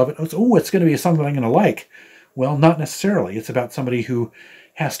the title of it, it's going to be a song that I'm going to like. Well, not necessarily. It's about somebody who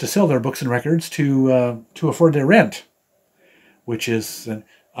has to sell their books and records to afford their rent, which is an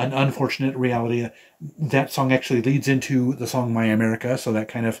unfortunate reality. That song actually leads into the song My America, so that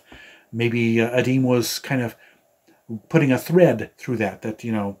kind of, maybe Adeem was kind of putting a thread through that,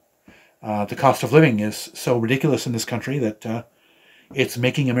 the cost of living is so ridiculous in this country that it's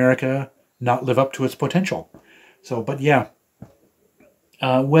making America not live up to its potential. So, but yeah,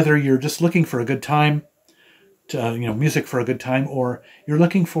 whether you're just looking for a good time, music for a good time, or you're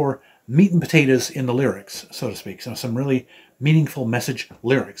looking for meat and potatoes in the lyrics, so to speak, so some really meaningful message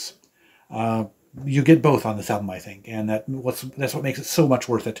lyrics, you get both on this album, I think, and that's what makes it so much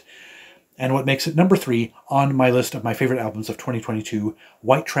worth it. and what makes it number 3 on my list of my favorite albums of 2022,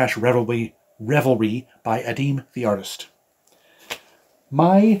 White Trash Revelry by Adim the Artist.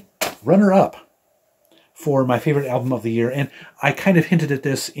 My runner-up for my favorite album of the year, and I kind of hinted at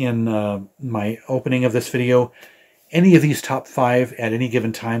this in my opening of this video, any of these top 5 at any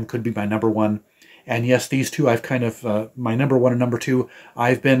given time could be my number 1. And yes, these two I've kind of, my number 1 and number 2,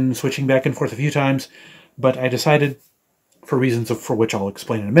 I've been switching back and forth a few times, but I decided, for reasons for which I'll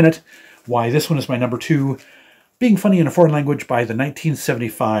explain in a minute, why this one is my number 2, Being Funny in a Foreign Language by the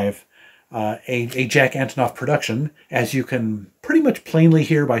 1975, a Jack Antonoff production, as you can pretty much plainly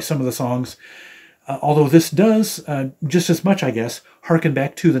hear by some of the songs. Although this does, just as much, I guess, harken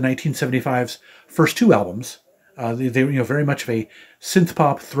back to the 1975's first 2 albums. They were very much of a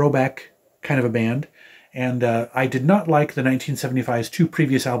synth-pop throwback kind of a band. And I did not like the 1975's 2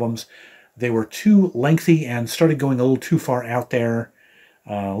 previous albums. They were too lengthy and started going a little too far out there,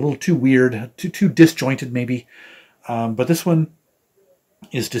 a little too weird, too disjointed maybe. But this one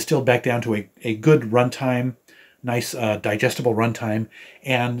is distilled back down to a good runtime, nice digestible runtime,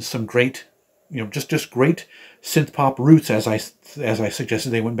 and some great, just great synth pop roots. As I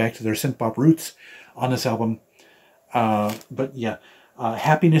suggested, they went back to their synth pop roots on this album. But yeah,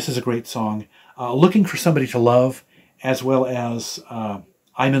 Happiness is a great song. Looking for Somebody to Love, as well as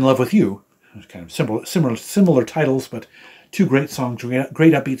I'm in Love with You. Kind of similar titles, but 2 great songs,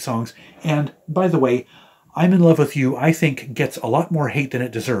 great upbeat songs. And by the way, I'm in Love with You, I think, gets a lot more hate than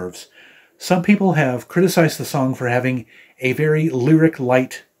it deserves. Some people have criticized the song for having a very lyric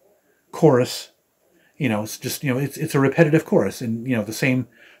light chorus. It's just, it's a repetitive chorus, and, the same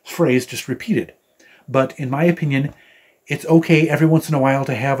phrase just repeated. But in my opinion, it's okay every once in a while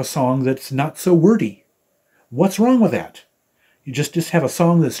to have a song that's not so wordy. What's wrong with that? You just have a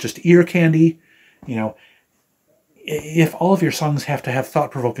song that's just ear candy. If all of your songs have to have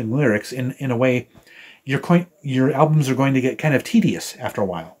thought-provoking lyrics, in a way, your albums are going to get kind of tedious after a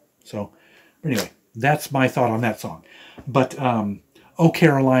while. So anyway, that's my thought on that song. But Oh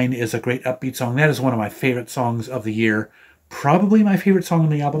Caroline is a great upbeat song. That is one of my favorite songs of the year. Probably my favorite song on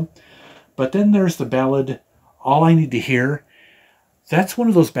the album. But then there's the ballad All I Need to Hear. That's one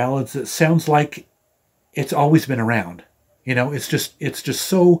of those ballads that sounds like it's always been around. It's just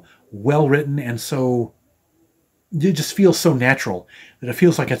so well written, and so it just feels so natural that it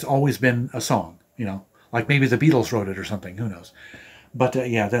feels like it's always been a song. Like maybe the Beatles wrote it or something. Who knows? But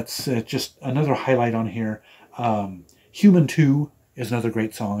yeah, that's just another highlight on here. Human 2 is another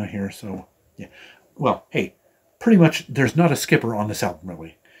great song on here. So yeah, well, hey, pretty much there's not a skipper on this album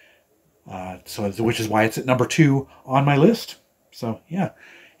really. Which is why it's at number 2 on my list. So yeah,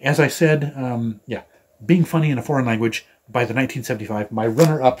 as I said, yeah, Being Funny in a Foreign Language by the 1975, my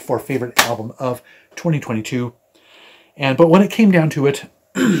runner-up for favorite album of 2022. But when it came down to it,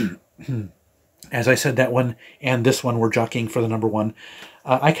 as I said, that one and this one were jockeying for the number 1.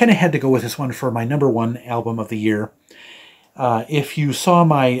 I kind of had to go with this one for my number 1 album of the year. If you saw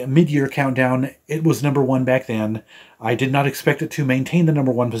my mid-year countdown, it was number 1 back then. I did not expect it to maintain the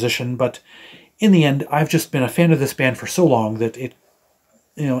number 1 position, but in the end, I've just been a fan of this band for so long that it,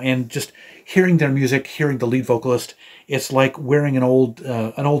 and just hearing their music, hearing the lead vocalist, it's like wearing an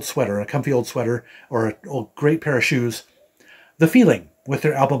old sweater, a comfy old sweater, or a great pair of shoes. The Feeling, with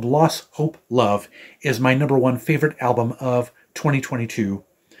their album Loss, Hope, Love, is my number 1 favorite album of 2022.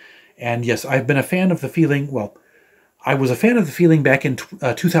 And yes, I've been a fan of The Feeling. Well, I was a fan of The Feeling back in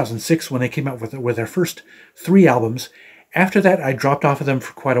 2006 when they came out with their first 3 albums. After that, I dropped off of them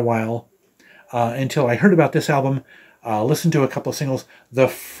for quite a while until I heard about this album, listened to a couple of singles. The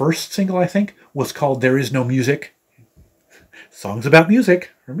first single, I think, was called There Is No Music. Songs about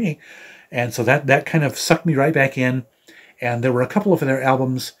music, for me. And so that kind of sucked me right back in. And there were a couple of their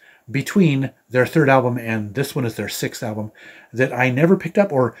albums between their 3rd album and this one is their 6th album that I never picked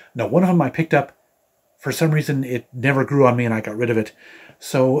up. Or, no, one of them I picked up. For some reason, it never grew on me and I got rid of it.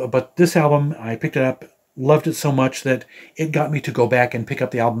 So, but this album, I picked it up, loved it so much that it got me to go back and pick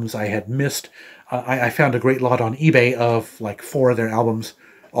up the albums I had missed. I found a great lot on eBay of like 4 of their albums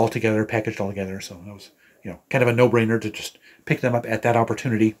all together, packaged all together. So it was, kind of a no-brainer to just pick them up at that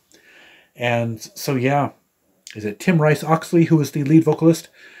opportunity. And so, yeah, is it Tim Rice Oxley, who is the lead vocalist?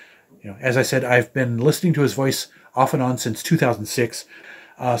 As I said, I've been listening to his voice off and on since 2006.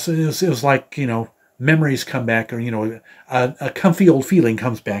 So it was like, memories come back, or, a comfy old feeling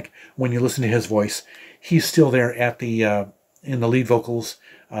comes back when you listen to his voice. He's still there at the in the lead vocals.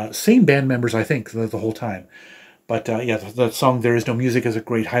 Same band members, I think, the whole time. But yeah, the song There Is No Music is a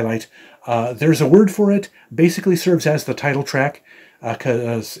great highlight. There's a Word for It basically serves as the title track,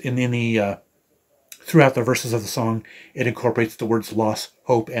 because in the throughout the verses of the song, it incorporates the words loss,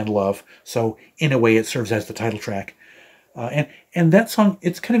 hope, and love. So in a way, it serves as the title track. And that song,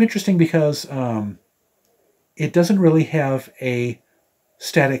 it's kind of interesting because it doesn't really have a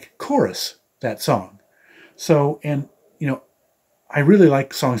static chorus, that song. So, and, you know, I really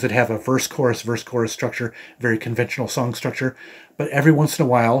like songs that have a verse, chorus structure, very conventional song structure. But every once in a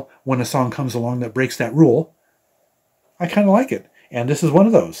while, when a song comes along that breaks that rule, I kind of like it. And this is one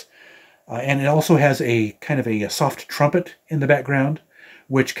of those. And it also has a kind of a soft trumpet in the background,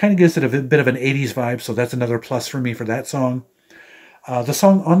 which kind of gives it a bit of an 80s vibe. So that's another plus for me for that song. The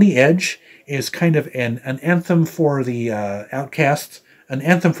song On the Edge is kind of an anthem for the outcasts, an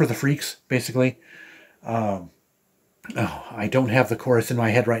anthem for the freaks, basically. I don't have the chorus in my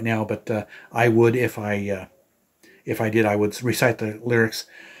head right now, but I would if I did. I would recite the lyrics.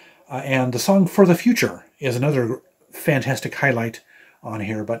 And the song For the Future is another fantastic highlight on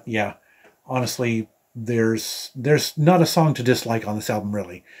here. But yeah, honestly, there's not a song to dislike on this album,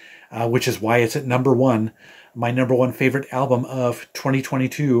 really, which is why it's at number one. My number one favorite album of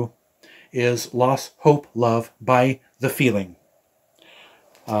 2022 is Loss, Hope, Love by The Feeling.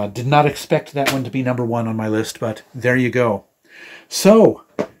 Did not expect that one to be number one on my list, but there you go. So,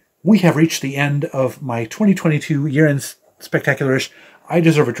 we have reached the end of my 2022 year-end spectacular-ish. I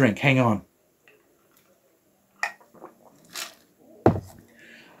deserve a drink. Hang on.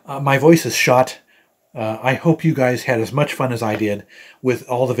 My voice is shot. I hope you guys had as much fun as I did with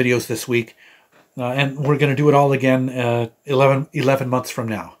all the videos this week. And we're going to do it all again 11 months from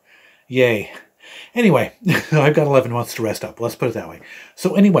now. Yay. Anyway, I've got 11 months to rest up. Let's put it that way.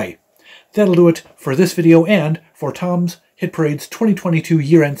 So anyway, that'll do it for this video and for Tom's Hit Parade's 2022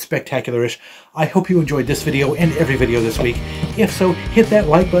 year-end spectacular-ish. I hope you enjoyed this video and every video this week. If so, hit that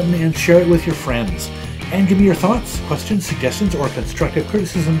like button and share it with your friends. And give me your thoughts, questions, suggestions, or constructive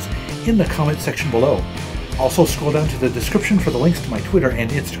criticisms in the comment section below. Also scroll down to the description for the links to my Twitter and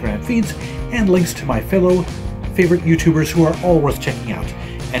Instagram feeds and links to my fellow favorite YouTubers who are all worth checking out.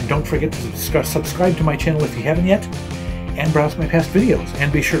 And don't forget to subscribe to my channel if you haven't yet, and browse my past videos.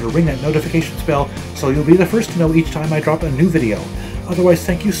 And be sure to ring that notifications bell so you'll be the first to know each time I drop a new video. Otherwise,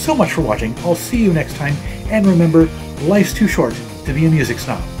 thank you so much for watching. I'll see you next time, and remember, life's too short to be a music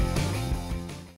snob.